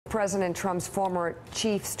President Trump's former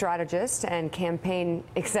chief strategist and campaign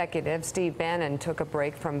executive, Steve Bannon, took a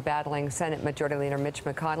break from battling Senate Majority Leader Mitch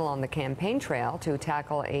McConnell on the campaign trail to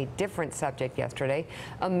tackle a different subject yesterday,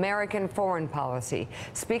 American foreign policy.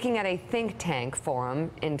 Speaking at a think tank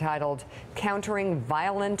forum entitled Countering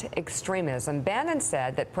Violent Extremism, Bannon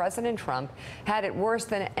said that President Trump had it worse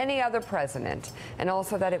than any other president, and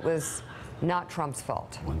also that it was not Trump's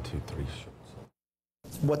fault. 1, 2, 3.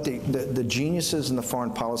 What the geniuses in the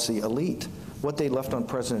foreign policy elite, what they left on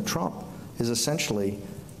President Trump is essentially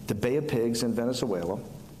the Bay of Pigs in Venezuela,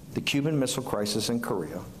 the Cuban Missile Crisis in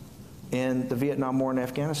Korea, and the Vietnam War in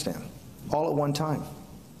Afghanistan, all at one time.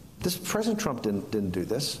 President Trump didn't do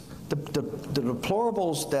this. The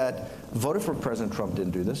deplorables that voted for President Trump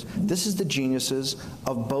didn't do this. This is the geniuses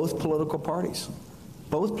of both political parties.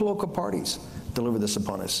 Both political parties deliver this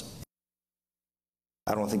upon us.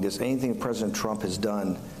 I don't think there's anything that President Trump has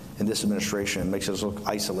done in this administration that makes us look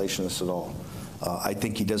isolationist at all. I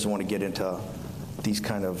think he doesn't want to get into these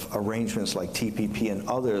kind of arrangements like TPP and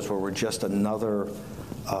others where we're just another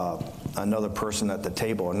person at the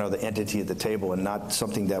table, another entity at the table, and not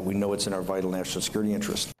something that we know it's in our vital national security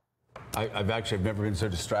interest. I've never been so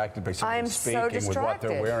distracted by someone speaking with what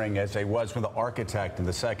they're wearing as I was with the architect in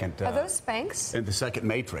the second. Are those Spanx? In the second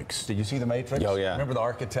Matrix. Did you see the Matrix? Oh, yeah. Remember the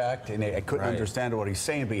architect? And I couldn't understand what he's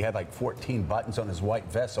saying, but he had like 14 buttons on his white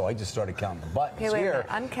vest, so I just started counting the buttons. Okay, Here,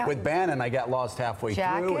 with Bannon, I got lost halfway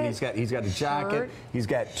through, and he's got a jacket. Shirt, he's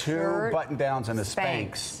got two button downs and a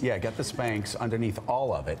Spanx. Yeah, got the Spanx underneath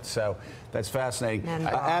all of it. So that's fascinating.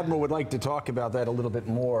 Admiral would like to talk about that a little bit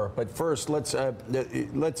more, but first let's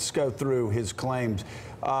go through his claims.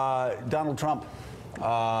 Donald Trump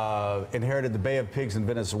inherited the Bay of Pigs in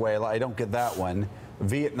Venezuela. I don't get that one.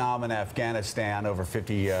 Vietnam and Afghanistan, over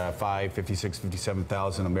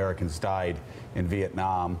 57,000 Americans died in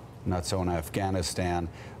Vietnam, not so in Afghanistan,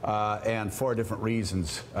 and for different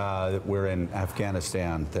reasons that we're in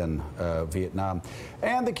Afghanistan than Vietnam.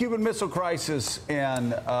 And the Cuban Missile Crisis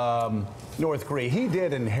in North Korea. He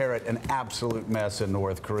did inherit an absolute mess in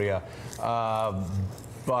North Korea,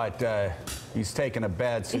 but he's taken a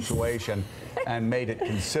bad situation and made it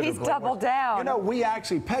considerably He's doubled down. You know,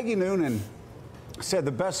 Peggy Noonan said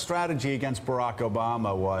the best strategy against Barack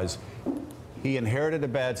Obama was he inherited a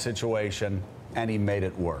bad situation and he made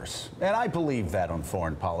it worse. And I believe that on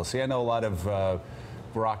foreign policy. I know a lot of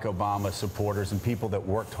Barack Obama supporters and people that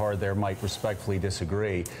worked hard there might respectfully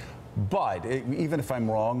disagree. But even if I'm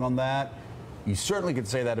wrong on that, you certainly could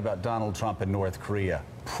say that about Donald Trump in North Korea.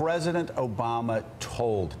 President Obama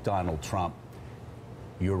told Donald Trump,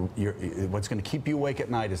 what's going to keep you awake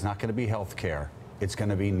at night is not going to be health care. It's going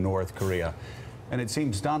to be North Korea. And it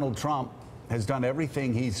seems Donald Trump has done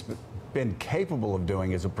everything he's been capable of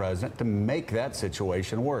doing as a president to make that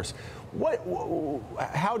situation worse.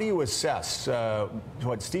 How do you assess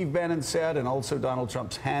what Steve Bannon said and also Donald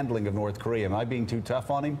Trump's handling of North Korea? Am I being too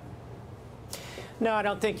tough on him? No, I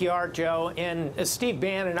don't think you are, Joe. And Steve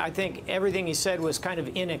Bannon, I think everything he said was kind of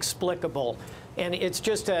inexplicable. And it's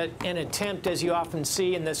just an attempt, as you often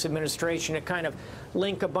see in this administration, to kind of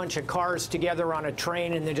link a bunch of cars together on a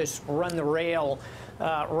train and then just run the rail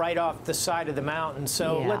right off the side of the mountain.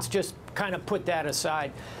 So let's just kind of put that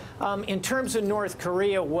aside. In terms of North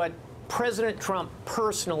Korea, what President Trump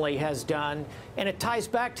personally has done, and it ties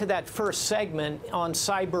back to that first segment on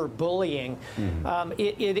cyberbullying.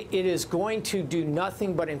 It is going to do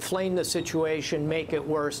nothing but inflame the situation, make it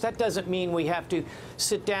worse. That doesn't mean we have to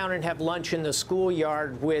sit down and have lunch in the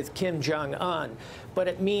schoolyard with Kim Jong-un, but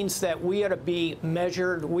it means that we ought to be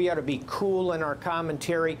measured, we ought to be cool in our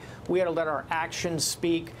commentary, we ought to let our actions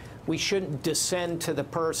speak, we shouldn't descend to the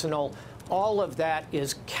personal. All of that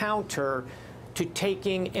is counter to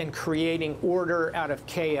taking and creating order out of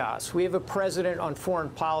chaos. We have a president on foreign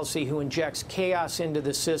policy who injects chaos into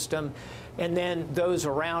the system, and then those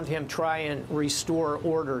around him try and restore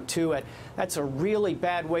order to it. That's a really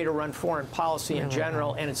bad way to run foreign policy in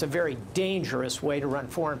general, and it's a very dangerous way to run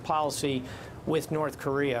foreign policy with North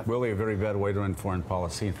Korea. Really a very bad way to run foreign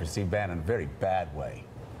policy, and for Steve Bannon, a very bad way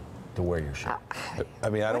to wear your shirt. I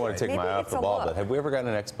mean, I don't want to take my eye off the ball, but have we ever gotten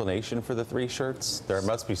an explanation for the 3 shirts? There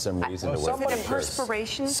must be some reason to wear 3 shirts.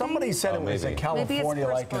 Perspiration thing? Somebody said it was in California,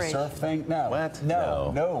 like a surf thing. No. What?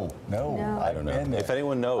 No. I don't know. If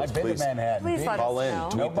anyone knows, please call in,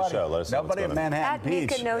 tweet the show. Let us know. Nobody at Manhattan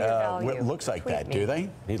Beach looks like that, do they?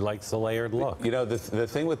 He likes the layered look. You know, the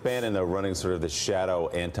thing with Bannon, though, running sort of the shadow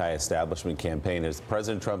anti-establishment campaign is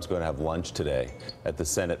President Trump's going to have lunch today at the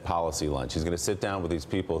Senate policy lunch. He's going to sit down with these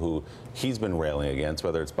people who who he's been railing against,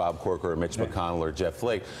 whether it's Bob Corker or Mitch McConnell or Jeff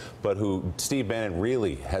Flake, but who Steve Bannon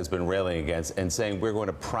really has been railing against and saying we're going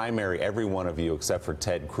to primary every one of you except for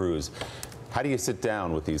Ted Cruz. How do you sit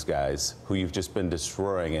down with these guys who you've just been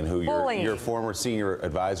destroying and who your former senior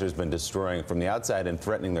advisor has been destroying from the outside and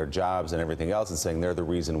threatening their jobs and everything else and saying they're the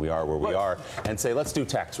reason we are where we are, and say, let's do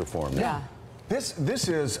tax reform now? Yeah. This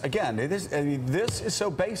is, again, this is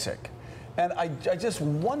so basic. And I just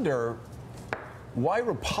wonder why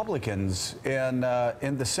Republicans in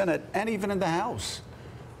the Senate and even in the House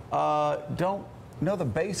don't know the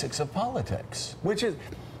basics of politics, which is,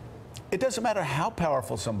 it doesn't matter how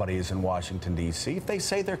powerful somebody is in Washington, D.C. If they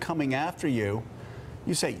say they're coming after you,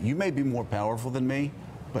 you say, you may be more powerful than me,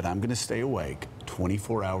 but I'm going to stay awake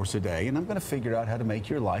 24 hours a day, and I'm going to figure out how to make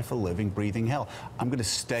your life a living, breathing hell. I'm going to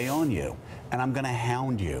stay on you, and I'm going to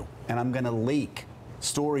hound you, and I'm going to leak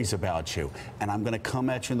stories about you, and I'm going to come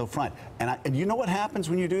at you in the front. And you know what happens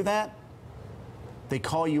when you do that? They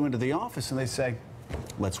call you into the office, and they say,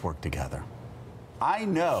 let's work together. I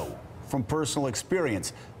know from personal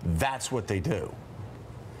experience, that's what they do.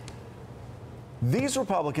 These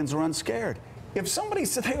Republicans are unscared. If somebody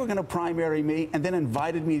said they were going to primary me and then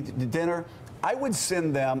invited me to dinner, I would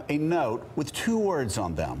send them a note with 2 words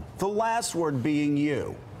on them, the last word being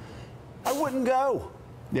you. I wouldn't go.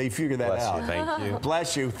 Yeah, you figure that out. Bless you, thank you.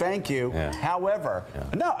 Bless you, thank you. Yeah. However,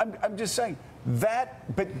 no, I'm just saying,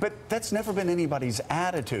 that, but that's never been anybody's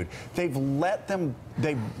attitude. They've let them,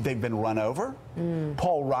 they've been run over.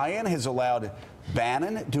 Paul Ryan has allowed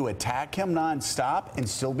Bannon to attack him nonstop and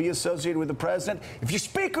still be associated with the president. If you're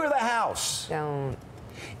Speaker of the House,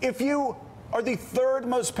 if you are the 3rd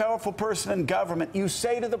most powerful person in government, you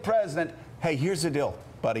say to the president, hey, here's the deal,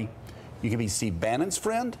 buddy. You can be Steve Bannon's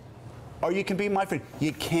friend, or you can be my friend.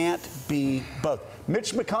 You can't be both.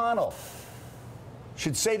 Mitch McConnell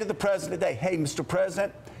should say to the president today, hey, Mr.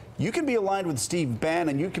 President, you can be aligned with Steve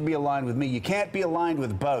Bannon, you can be aligned with me. You can't be aligned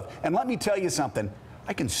with both. And let me tell you something,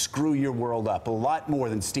 I can screw your world up a lot more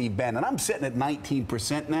than Steve Bannon. I'm sitting at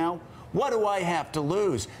 19% now. What do I have to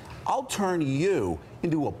lose? I'll turn you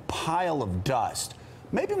into a pile of dust.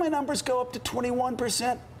 Maybe my numbers go up to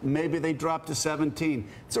 21%. Maybe they drop to 17.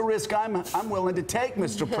 It's a risk I'm willing to take,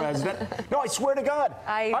 Mr. President. No, I swear to God,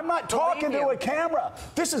 I'm not talking to a camera.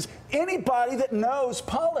 This is anybody that knows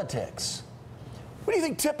politics. What do you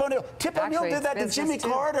think Tip O'Neill? Tip O'Neill did that to Jimmy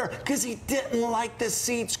Carter because he didn't like the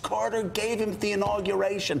seats Carter gave him at the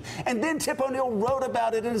inauguration. And then Tip O'Neill wrote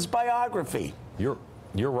about it in his biography. You're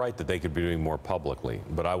right that they could be doing more publicly,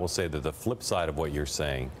 but I will say that the flip side of what you're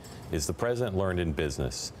saying is the president learned in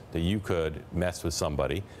business that you could mess with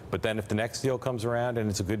somebody, but then if the next deal comes around and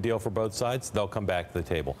it's a good deal for both sides, they'll come back to the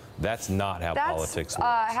table. That's not how politics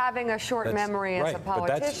works. Having a short memory as a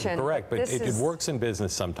politician. But that's correct, but it works in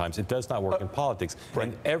business sometimes. It does not work in politics.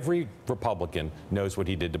 And every Republican knows what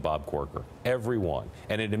he did to Bob Corker. Everyone.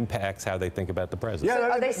 And it impacts how they think about the president. So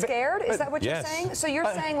are they scared? Is that what you're saying? So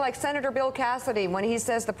you're saying like Senator Bill Cassidy, when he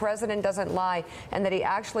says the president doesn't lie and that he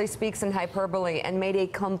actually speaks in hyperbole and made a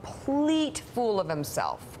complete fool of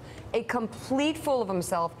himself. A complete fool of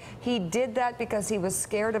himself. He did that because he was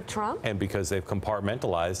scared of Trump? And because they've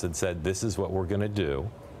compartmentalized and said, this is what we're going to do.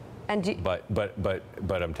 And but I'm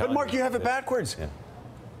telling you. But Mark, you have it backwards. Yeah.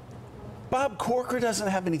 Bob Corker doesn't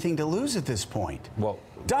have anything to lose at this point. Well,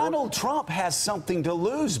 Donald Trump has something to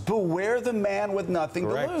lose. Beware the man with nothing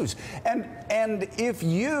to lose. And if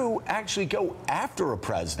you actually go after a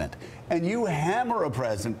president and you hammer a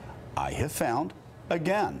president, I have found,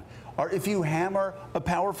 again, or if you hammer a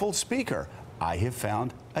powerful speaker, I have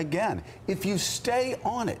found, again, if you stay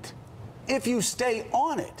on it,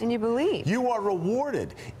 and you believe, you are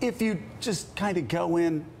rewarded. If you just kind of go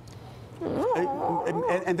in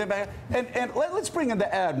and then back, and let's bring in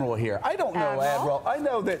the Admiral here. I don't know Admiral. I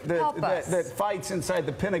know that fights inside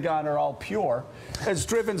the Pentagon are all pure as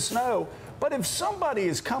driven snow. But if somebody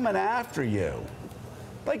is coming after you,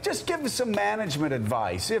 like, just give us some management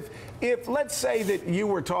advice. If let's say that you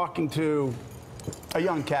were talking to a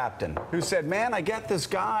young captain who said, man, I got this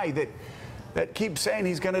guy that keeps saying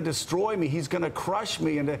he's going to destroy me, he's going to crush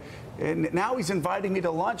me, and now he's inviting me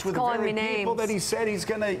to lunch with the very people that he said he's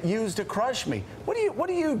going to use to crush me. What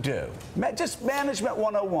do you do? Just Management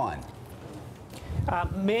 101.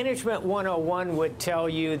 Management 101 would tell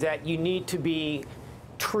you that you need to be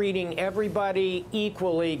treating everybody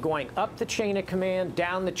equally, going up the chain of command,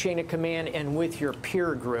 down the chain of command, and with your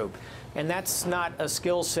peer group. And that's not a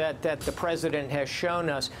skill set that the president has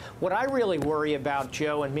shown us. What I really worry about,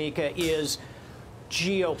 Joe and Mika, is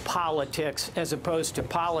geopolitics as opposed to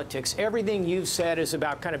politics. Everything you've said is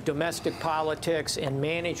about kind of domestic politics and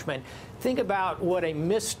management. Think about what a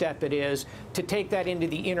misstep it is to take that into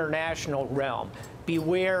the international realm.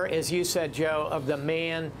 Beware, as you said, Joe, of the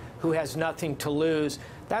man who has nothing to lose.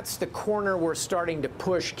 That's the corner we're starting to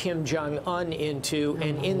push Kim Jong-un into,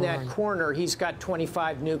 and in that corner, he's got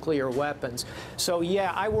 25 nuclear weapons. So,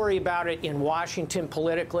 yeah, I worry about it in Washington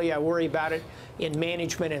politically. I worry about it in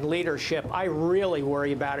management and leadership. I really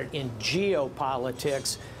worry about it in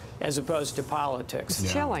geopolitics as opposed to politics.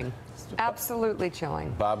 It's chilling. Absolutely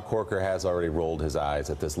chilling. Bob Corker has already rolled his eyes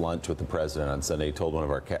at this lunch with the president on Sunday. He told one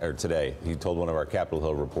of our today. He told one of our Capitol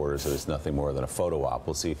Hill reporters that it's nothing more than a photo op.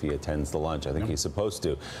 We'll see if he attends the lunch. I think he's supposed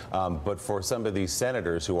to. But for some of these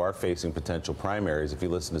senators who are facing potential primaries, if you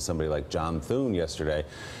listen to somebody like John Thune yesterday,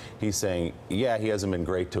 he's saying, yeah, he hasn't been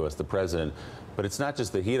great to us, the president. But it's not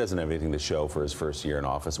just that he doesn't have anything to show for his first year in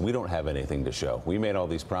office. We don't have anything to show. We made all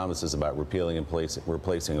these promises about repealing and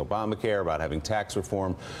replacing Obamacare, about having tax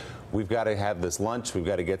reform. We've got to have this lunch. We've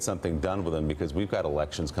got to get something done with them because we've got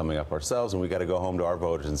elections coming up ourselves, and we've got to go home to our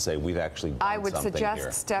voters and say we've actually done something here. I would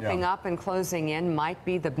suggest stepping up and closing in might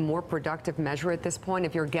be the more productive measure at this point.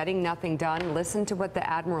 If you're getting nothing done, listen to what the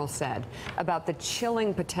Admiral said about the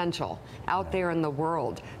chilling potential out there in the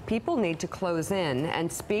world. People need to close in and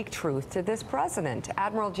speak truth to this president.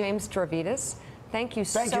 Admiral James Stavridis, thank you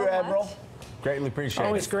so much. Thank you, Admiral. Greatly appreciate it.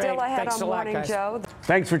 Always great. Still ahead Thanks on a lot, Morning guys. Joe.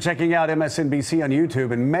 Thanks for checking out MSNBC on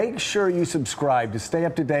YouTube, and make sure you subscribe to stay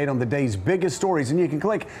up to date on the day's biggest stories. And you can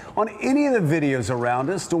click on any of the videos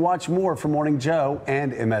around us to watch more from Morning Joe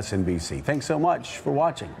and MSNBC. Thanks so much for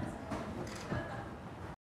watching.